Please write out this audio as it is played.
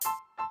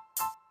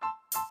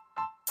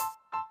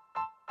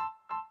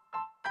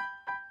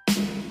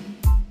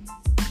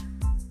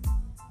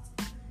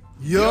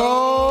Yo,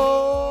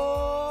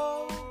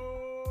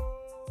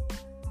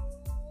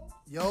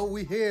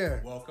 we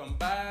here. Welcome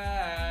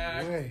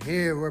back. We're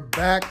here. We're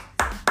back.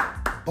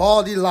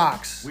 Baldy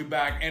Locks. We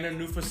back in a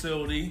new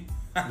facility.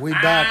 We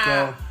back,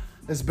 yo.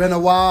 It's been a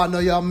while. I know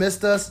y'all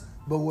missed us,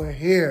 but we're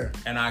here.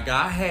 And I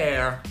got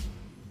hair.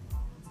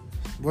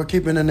 We're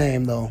keeping the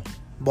name though,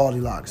 Baldy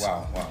Locks.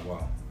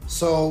 Wow.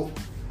 So,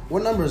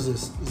 what number is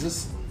this?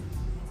 Is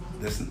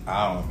this?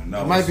 I don't even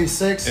know. It might be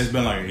 6. It's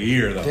been like a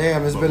year though.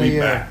 Damn, it's been a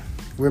year. Back.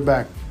 We're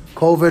back.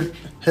 COVID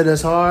hit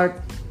us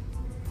hard,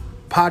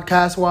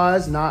 podcast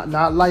wise, not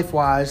life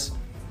wise,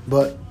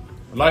 but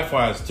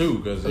Life-wise too,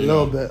 because a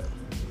little bit.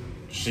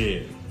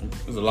 Shit,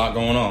 there's a lot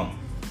going on,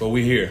 but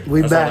we here.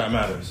 We That's back. all that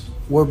matters.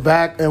 We're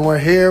back and we're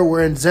here.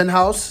 We're in Zen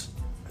House.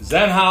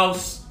 Zen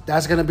House.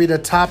 That's going to be the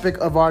topic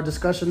of our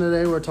discussion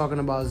today. We're talking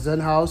about Zen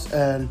House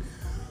and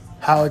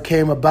how it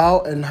came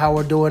about and how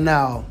we're doing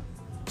now.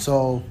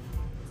 So,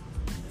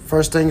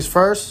 first things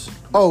first.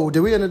 Oh, did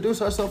we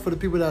introduce ourselves for the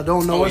people that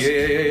don't know us?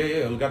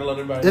 Yeah. We gotta let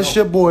everybody know. It's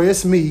your boy.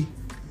 It's me,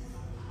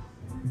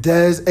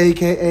 Dez,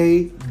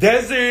 a.k.a.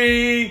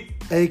 Desi.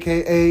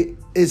 a.k.a.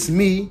 It's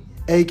me,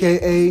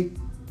 a.k.a.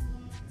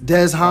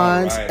 Des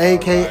Hines,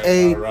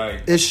 a.k.a. all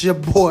right. It's your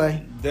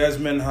boy.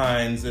 Desmond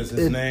Hines is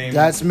his name.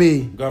 That's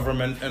me.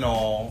 Government and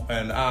all.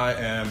 And I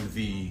am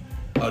the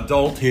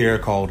adult here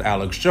called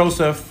Alex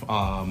Joseph.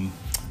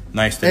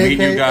 Nice to meet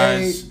you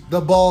guys.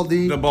 The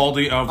Baldy. The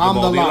Baldy of the I'm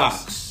Baldy the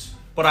Locks.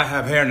 But I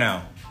have hair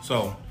now.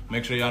 So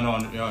make sure y'all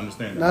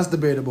understand that. That's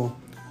debatable.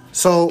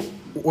 So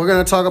we're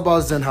going to talk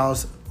about Zen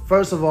House.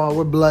 First of all,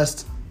 we're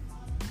blessed.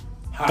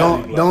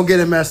 Don't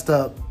get it messed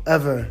up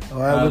ever. All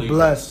right, Highly we're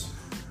blessed.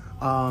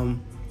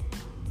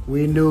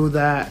 We knew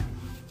that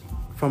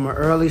from an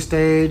early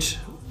stage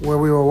where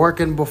we were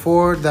working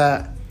before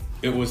that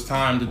It was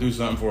time to do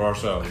something for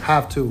ourselves.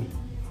 have to.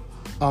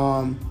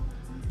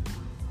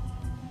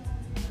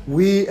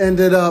 We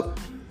ended up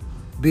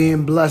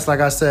being blessed, like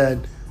I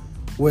said,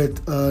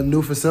 with a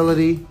new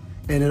facility,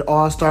 and it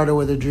all started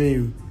with a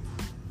dream.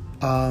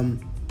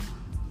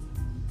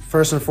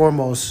 First and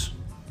foremost,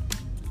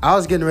 I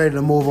was getting ready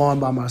to move on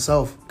by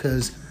myself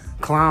because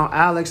Clown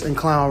Alex and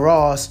Clown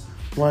Ross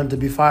wanted to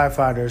be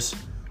firefighters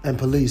and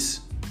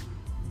police.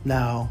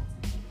 Now,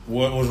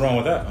 What was wrong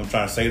with that? I'm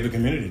trying to save the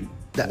community.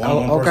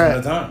 One okay, person at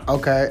a time.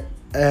 Okay,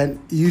 and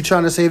you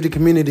trying to save the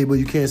community, but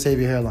you can't save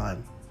your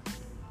hairline.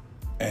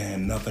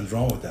 And nothing's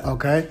wrong with that.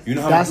 Okay, You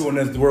know how many people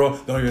in this world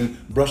don't even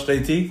brush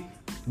their teeth?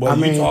 But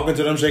you talking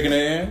to them, shaking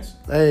their hands?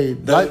 Hey,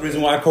 That's the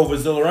reason why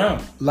COVID's still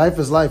around. Life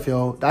is life,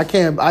 yo. I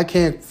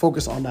can't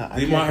focus on that.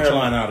 Leave my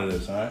hairline out of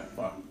this, all right?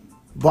 Fine.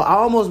 But I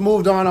almost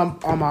moved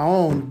on my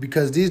own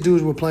because these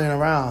dudes were playing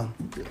around.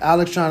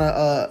 Alex trying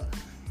to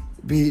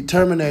be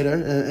Terminator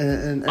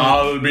and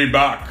I'll be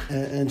back.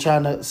 and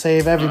trying to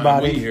save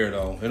everybody. We here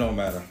though. It don't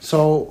matter.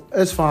 So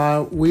it's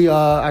fine.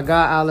 I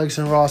got Alex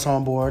and Ross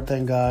on board,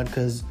 thank God,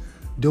 because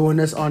doing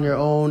this on your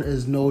own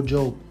is no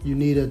joke. You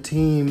need a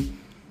team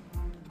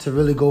to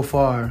really go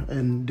far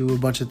and do a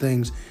bunch of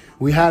things.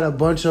 We had a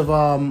bunch of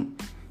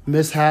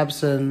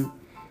mishaps and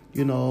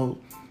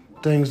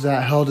things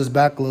that held us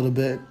back a little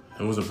bit.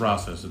 It was a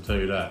process, to tell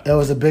you that. It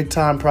was a big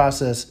time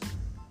process.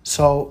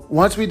 So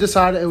once we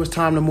decided it was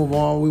time to move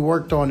on, we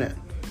worked on it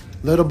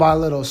little by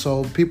little.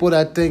 So people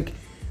that think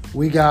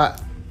we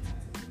got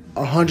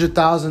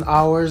 100,000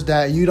 hours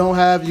that you don't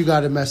have, you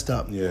got it messed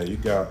up. Yeah, you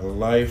got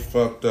life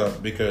fucked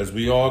up because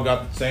we all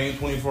got the same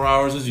 24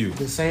 hours as you.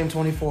 The same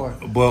 24.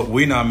 But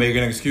we not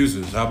making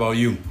excuses. How about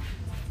you?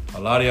 A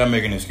lot of y'all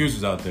making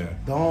excuses out there.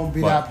 Don't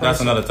be But that person.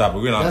 that's another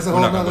topic. We're not going to go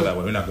nother- that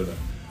way. We're not going to go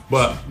that way.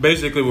 But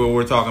basically what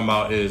we're talking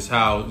about is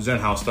how Zen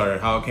House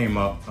started, how it came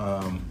up.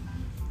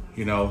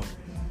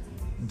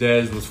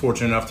 Dez was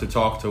fortunate enough to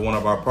talk to one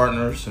of our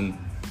partners and,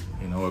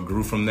 it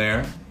grew from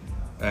there.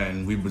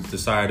 And we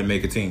decided to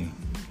make a team.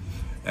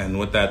 And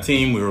with that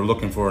team, we were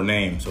looking for a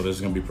name. So this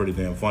is going to be pretty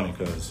damn funny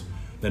because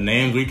the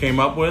names we came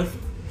up with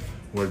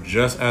were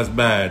just as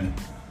bad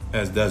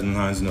as Desmond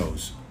Hines'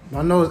 nose.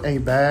 My nose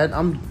ain't bad.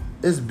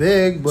 It's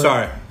big, but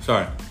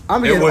Sorry.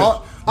 I'm getting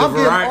all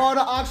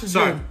the oxygen.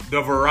 Sorry,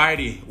 the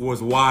variety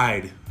was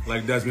wide,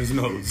 like Desmond's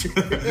nose.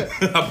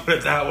 I'll put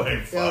it that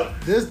way. Yo,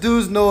 this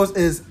dude's nose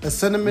is a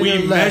centimeter We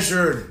less.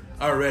 measured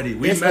already.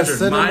 We It's a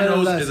measured. My centimeter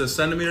nose less. is a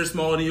centimeter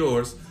smaller than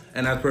yours,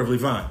 and that's perfectly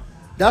fine.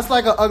 That's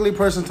like an ugly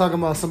person talking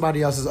about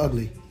somebody else is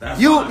ugly.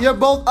 That's fine. You're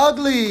both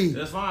ugly.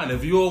 That's fine.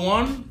 If you're a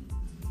 1,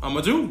 I'm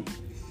a 2.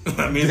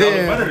 That means I Yeah.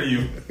 look better than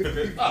you.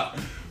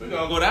 We're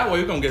gonna go that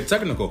way. We're gonna get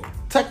technical.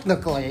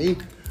 Technically.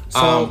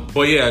 So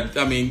But yeah,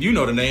 I mean, you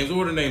know the names.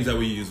 What are the names that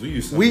we use? We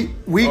use some, we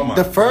oh my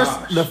the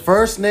gosh.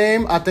 first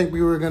name I think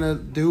we were gonna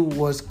do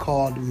was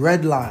called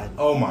Red Line.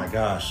 Oh my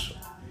gosh.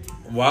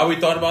 Why we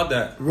thought about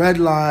that? Red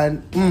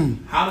Line.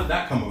 How did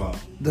that come about?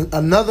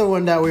 Another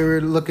one that we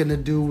were looking to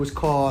do was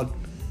called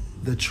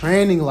the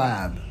Training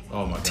Lab.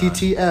 Oh my gosh.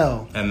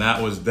 TTL. And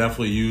that was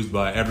definitely used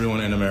by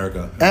everyone in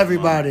America.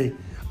 Everybody.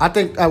 I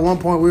think at one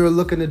point we were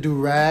looking to do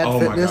Rad Oh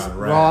my Fitness, God,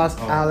 Rad. Ross,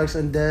 Oh. Alex,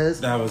 and Dez.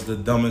 That was the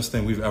dumbest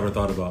thing we've ever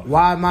thought about.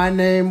 Why my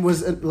name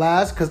was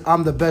last? Because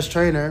I'm the best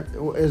trainer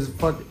is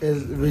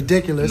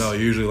ridiculous. No,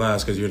 you usually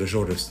last because you're the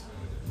shortest.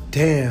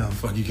 Damn.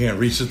 Fuck, you can't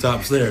reach the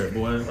top stair,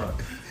 boy.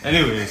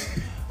 Anyways,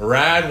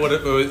 Rad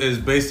is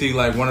basically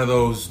like one of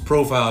those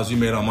profiles you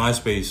made on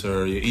MySpace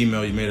or your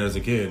email you made as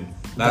a kid.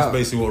 That's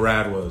basically what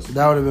Rad was.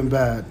 That would have been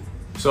bad.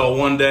 So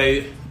one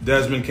day,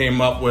 Desmond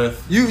came up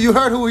with... You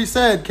heard who he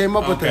said came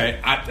up with it. Okay,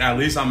 at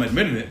least I'm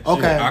admitting it.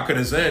 Okay. Shit, I could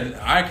have said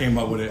I came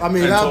up with it. I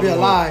mean, and that would told be a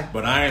him lie.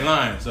 But I ain't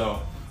lying,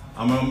 so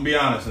I'm going to be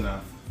honest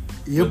enough.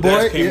 Your But boy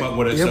Dez came up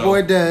with it, Your so-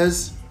 boy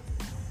Dez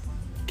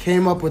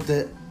came up with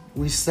it.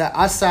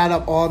 I sat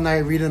up all night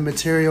reading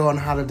material on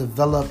how to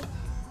develop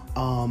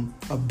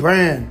a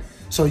brand.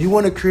 So you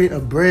want to create a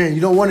brand.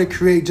 You don't want to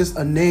create just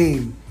a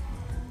name.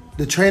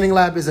 The training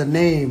lab is a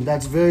name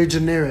that's very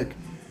generic.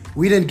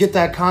 We didn't get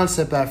that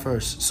concept at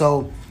first.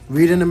 So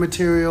reading the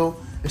material,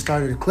 it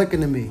started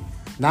clicking to me.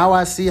 Now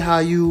I see how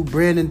you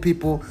branding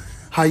people,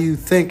 how you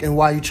think, and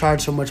why you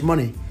charge so much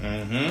money.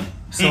 Mm-hmm.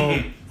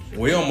 So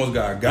we almost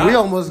got we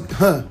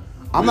almost.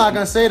 I'm not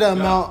gonna say the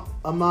amount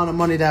of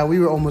money that we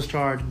were almost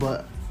charged,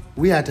 but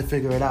we had to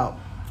figure it out.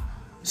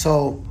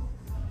 So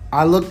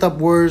I looked up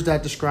words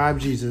that describe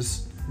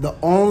Jesus. The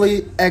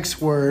only X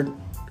word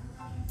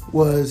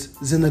was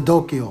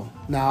Zenodokio.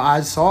 Now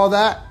I saw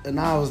that and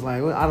I was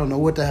like, well, I don't know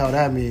what the hell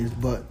that means,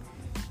 but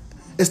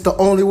it's the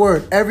only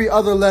word. Every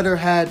other letter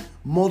had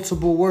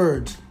multiple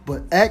words,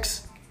 but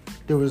X,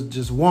 there was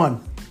just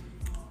one.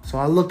 So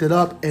I looked it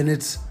up and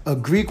it's a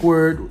Greek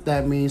word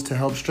that means to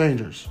help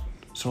strangers.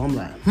 So I'm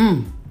like,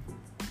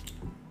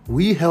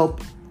 we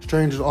help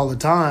strangers all the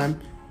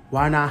time.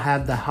 Why not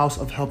have the House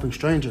of Helping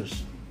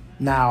Strangers?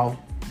 Now,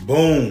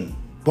 boom,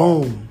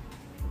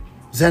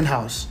 Zen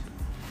House.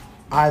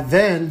 I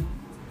then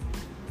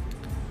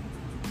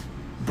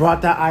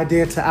brought that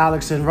idea to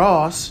Alex and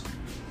Ross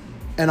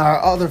and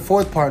our other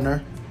fourth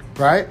partner,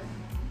 right?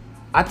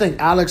 I think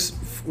Alex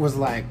was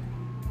like,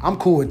 I'm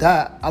cool with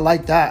that. I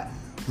like that.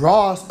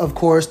 Ross, of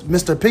course,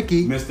 Mr.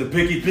 Picky. Mr.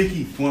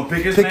 Picky. Want to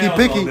pick his Picky, nails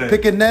all day.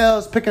 picking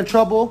nails, picking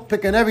trouble,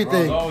 picking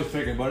everything. Ross always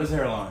picking, but his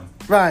hairline.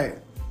 Right.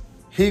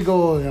 He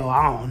goes,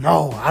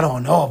 I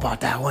don't know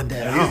about that one day.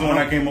 And he's the one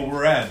that came up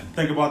with Rad.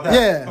 Think about that.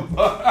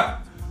 Yeah.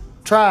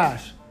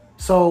 Trash.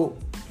 So,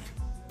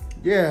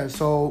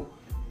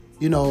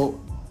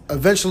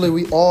 eventually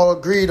we all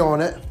agreed on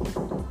it.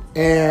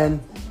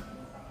 And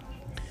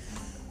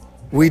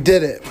we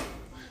did it.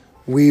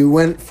 We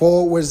went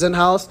forward with Zen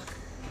House.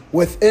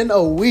 Within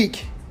a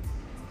week,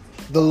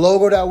 the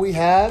logo that we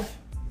have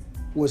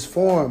was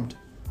formed.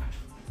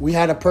 We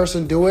had a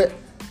person do it.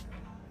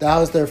 That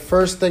was their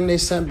first thing they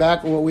sent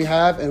back, what we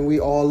have, and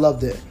we all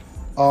loved it.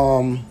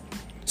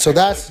 So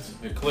that's...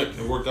 It clicked.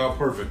 It worked out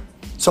perfect.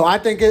 So I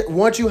think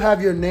once you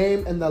have your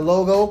name and the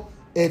logo,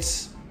 it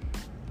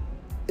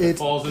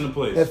falls into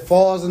place. It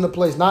falls into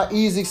place. Not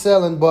easy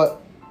selling,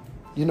 but,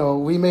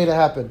 we made it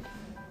happen.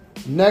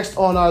 Next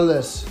on our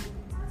list,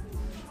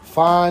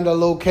 find a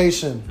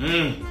location.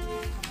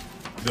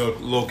 The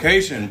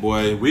location,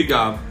 boy.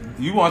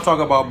 You want to talk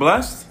about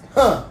blessed?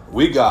 Huh.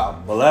 We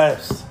got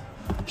blessed.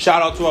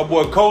 Shout out to our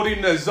boy Cody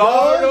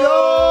Nazardo.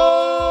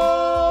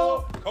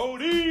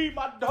 Cody,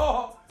 my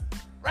dog.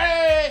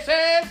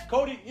 Racing.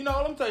 Cody,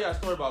 let me tell you a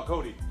story about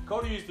Cody.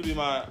 Cody used to be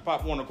my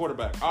Pop Warner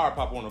quarterback, our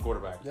Pop Warner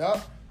quarterback.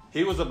 Yep.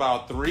 He was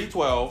about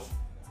 3'12".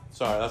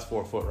 Sorry, that's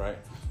 4 foot, right?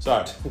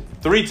 Sorry.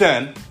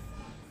 3'10",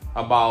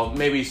 about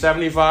maybe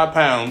 75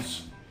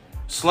 pounds,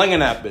 slinging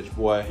that bitch,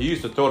 boy. He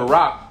used to throw the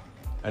rock.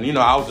 And,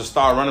 I was a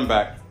star running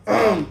back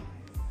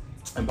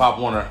in Pop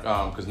Warner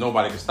because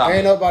nobody could stop me.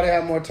 Ain't nobody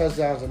had more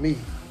touchdowns than me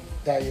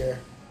that year.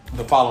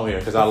 The following year,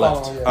 because I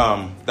left.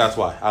 That's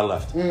why I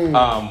left.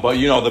 But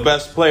the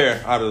best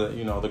player out of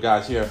the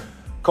guys here,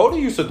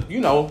 Cody used to,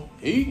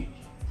 he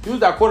was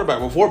that quarterback.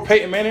 Before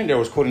Peyton Manning, there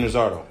was Cody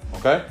Nazardo.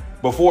 Okay.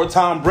 Before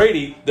Tom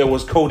Brady, there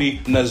was Cody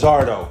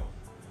Nazardo.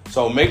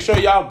 So make sure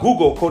y'all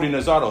Google Cody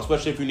Nazardo,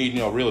 especially if you need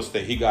real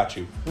estate. He got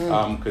you,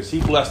 because he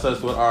blessed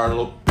us with our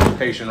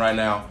location right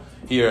now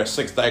here at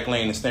 6th Dyke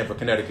Lane in Stamford,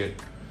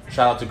 Connecticut.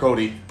 Shout out to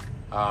Cody.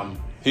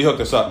 He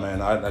hooked us up,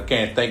 man. I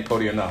can't thank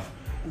Cody enough.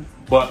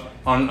 But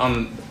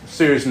on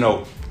serious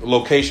note,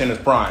 location is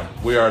prime.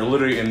 We are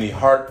literally in the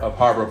heart of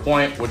Harbor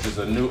Point, which is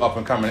a new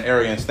up-and-coming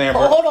area in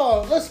Stamford. Hold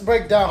on. Let's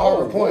break down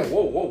Harbor Point.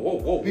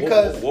 Whoa.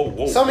 Because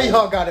some of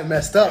y'all got it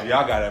messed up.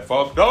 Y'all got it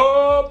fucked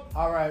up.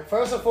 All right.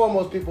 First and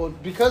foremost, people,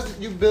 because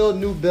you build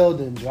new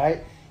buildings,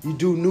 right? You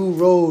do new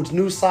roads,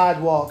 new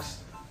sidewalks,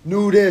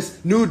 new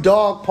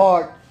dog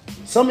park.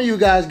 Some of you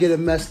guys get it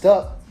messed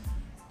up.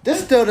 This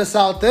is still the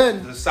South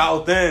End. The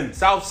South End.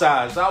 South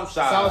side. South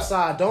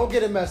side. Don't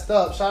get it messed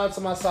up. Shout out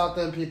to my South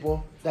End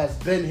people that's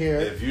been here.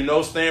 If you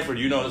know Stanford,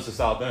 you know this is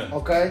South End.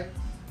 Okay?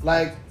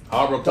 Like,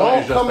 Harbor Point don't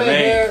is just come a in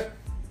name. here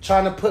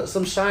trying to put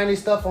some shiny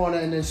stuff on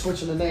it and then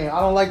switching the name. I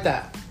don't like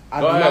that.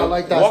 I Go do ahead. not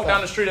like that Walk stuff.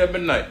 down the street at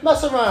midnight.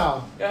 Mess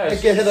around Yeah,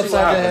 and get hit see upside what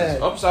your happens.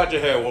 head. Upside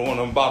your head with one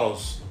of them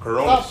bottles.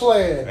 Corona. Stop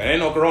playing. And ain't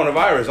no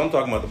coronavirus. I'm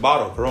talking about the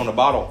bottle. Corona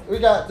bottle. We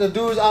got the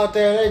dudes out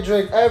there. They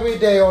drink every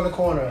day on the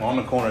corner. On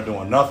the corner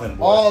doing nothing,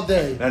 boy. All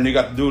day. Then you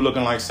got the dude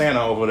looking like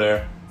Santa over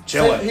there,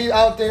 chilling. He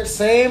out there,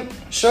 same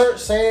shirt,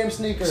 same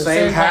sneakers.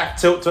 Same hat,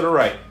 tilt to the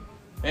right.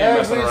 Ain't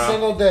messing Every around.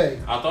 single day.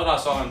 I thought I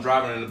saw him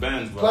driving in the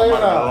Benz, but Play I might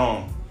have been around.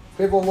 wrong.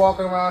 People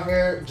walking around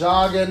here,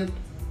 jogging,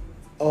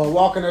 or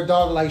walking their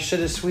dog like shit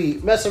is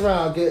sweet. Mess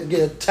around,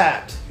 get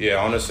tapped.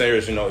 Yeah, on the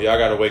serious, y'all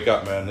gotta wake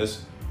up, man.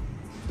 This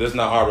is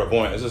not Harbor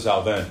Point. This is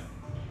South End.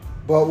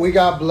 But we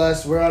got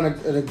blessed. We're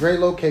in a great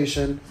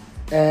location,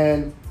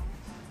 and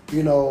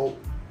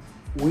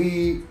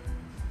we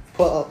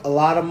put a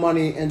lot of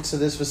money into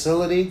this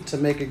facility to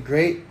make it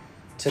great,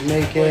 to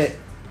make it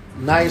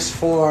nice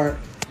for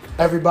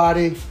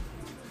everybody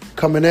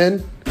coming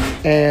in,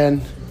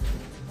 and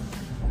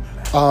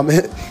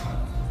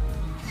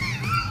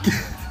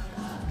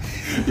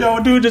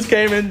Yo, dude just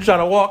came in trying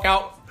to walk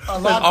out.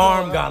 His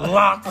arm got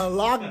locked. A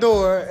locked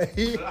door.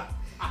 His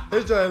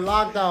joint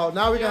locked out.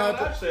 Now we gonna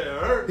that have shit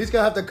hurt. to. He's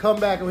gonna have to come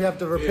back and we have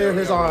to repair we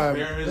his gotta arm.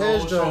 repair his His whole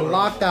joint shoulder.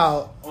 locked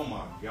out. Oh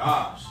my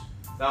gosh,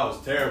 that was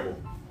terrible.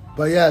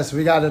 But yes,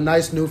 we got a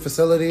nice new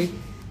facility.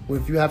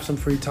 If you have some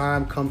free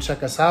time, come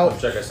check us out.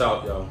 Check us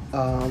out, yo.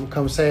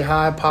 Come say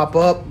hi, pop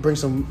up, bring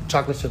some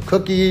chocolate chip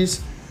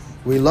cookies.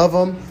 We love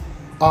them.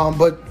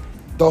 But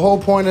the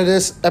whole point of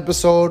this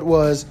episode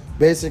was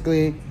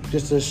basically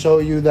just to show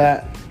you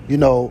that,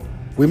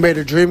 we made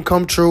a dream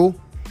come true,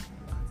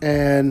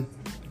 and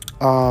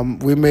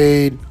we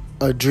made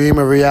a dream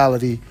a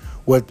reality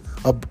with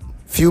a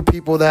few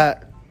people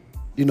that,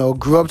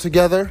 grew up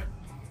together,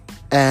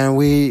 and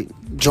we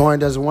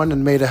joined as one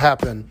and made it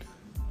happen.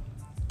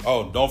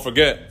 Oh, don't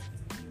forget,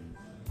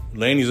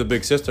 Lainey's a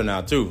big sister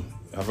now too.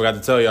 I forgot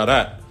to tell y'all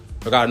that.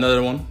 I got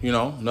another one,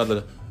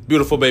 another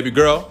beautiful baby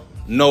girl,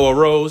 Noah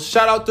Rose.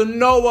 Shout out to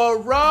Noah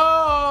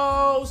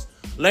Rose.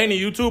 Lainey,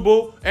 you too,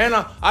 boo. And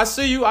I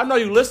see you. I know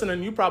you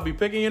listening. You probably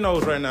picking your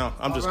nose right now.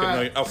 I'm just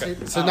kidding. Okay.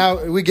 So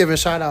now we giving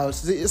shout outs.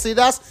 See,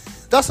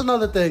 that's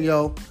another thing,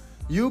 yo.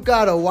 You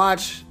gotta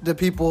watch the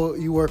people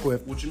you work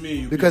with. What you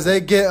mean? Because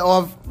they get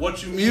off.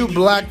 What you mean? You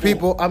black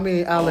people. I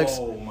mean, Alex.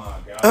 Oh my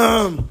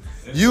God.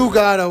 You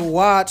gotta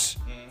watch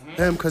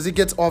him because he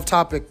gets off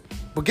topic.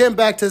 But getting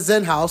back to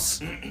Zen House,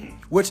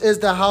 which is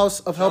the house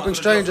of helping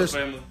strangers.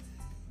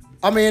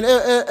 I mean,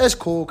 it's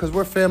cool because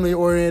we're family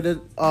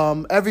oriented.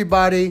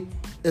 Everybody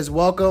is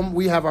welcome.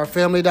 We have our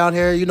family down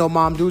here.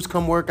 Mom dudes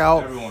come work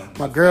out. Everyone.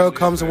 My girl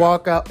comes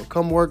work out.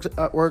 Come work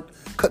at work.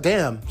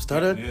 Damn,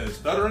 stuttered. Yeah,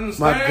 stuttering.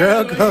 My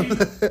girl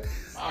comes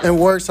and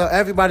works out.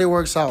 Everybody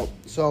works out.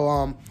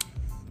 So,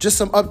 just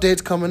some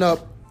updates coming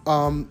up.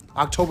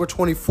 October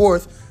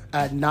 24th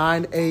at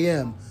 9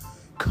 a.m.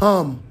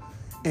 Come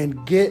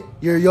and get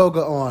your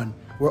yoga on.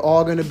 We're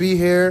all going to be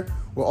here.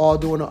 We're all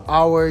doing an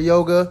hour of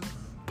yoga.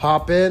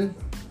 Pop in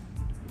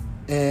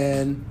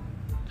and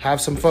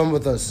have some fun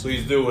with us.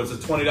 Please do. It's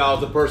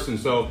 $20 a person.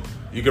 So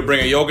you could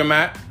bring a yoga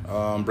mat,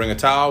 bring a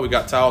towel. We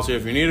got towels here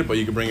if you need it, but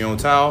you can bring your own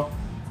towel.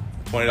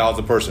 $20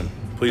 a person.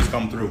 Please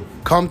come through.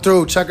 Come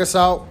through. Check us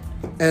out.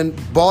 And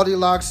Baldy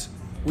Locks,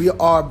 we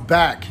are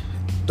back.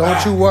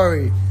 Don't you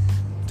worry.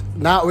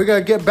 Now we're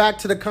going to get back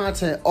to the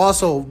content.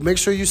 Also, make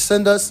sure you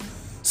send us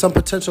some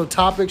potential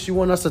topics you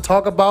want us to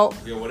talk about.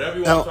 Yeah, whatever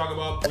you want to talk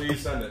about,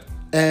 please send it.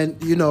 And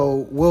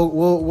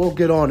we'll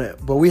get on it.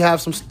 But we have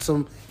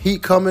some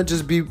heat coming.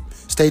 Just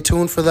stay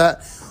tuned for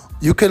that.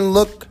 You can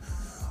look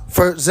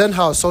for Zen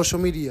House social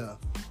media.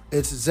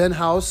 It's Zen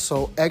House,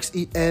 so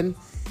XENHOUSE_.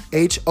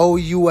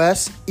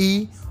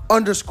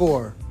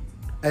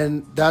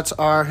 And that's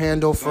our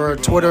handle for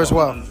Twitter as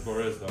well.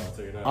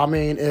 I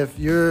mean, if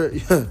you're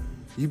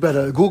you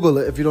better Google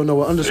it if you don't know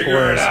what underscore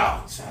Figure it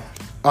is.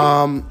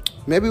 out.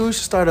 Maybe we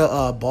should start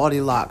a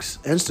Baldy Locks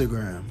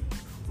Instagram.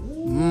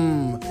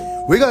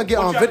 We're gonna get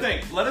on video.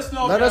 Let us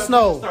know. Let us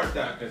know. Start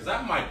that because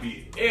that might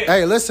be it.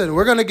 Hey, listen,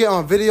 we're gonna get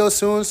on video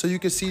soon, so you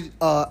can see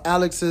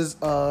Alex's.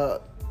 I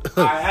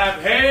have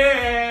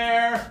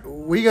hair.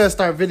 We gonna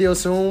start video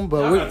soon,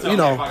 but Y'all gotta tell me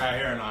if I know, got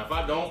hair or not. If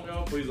I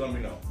don't, please let me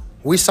know.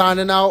 we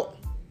signing out.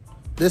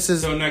 This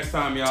is Till next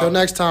time, y'all. till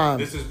next time.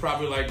 This is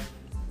probably like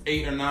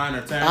 8 or 9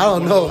 or 10. I don't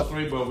one of know. those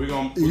 3, but we're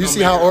gonna. You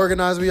see how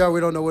organized we are? We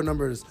don't know what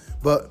number it is,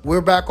 but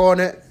we're back on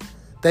it.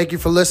 Thank you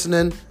for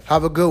listening.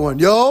 Have a good one,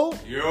 yo.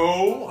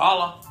 Yo,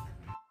 holla.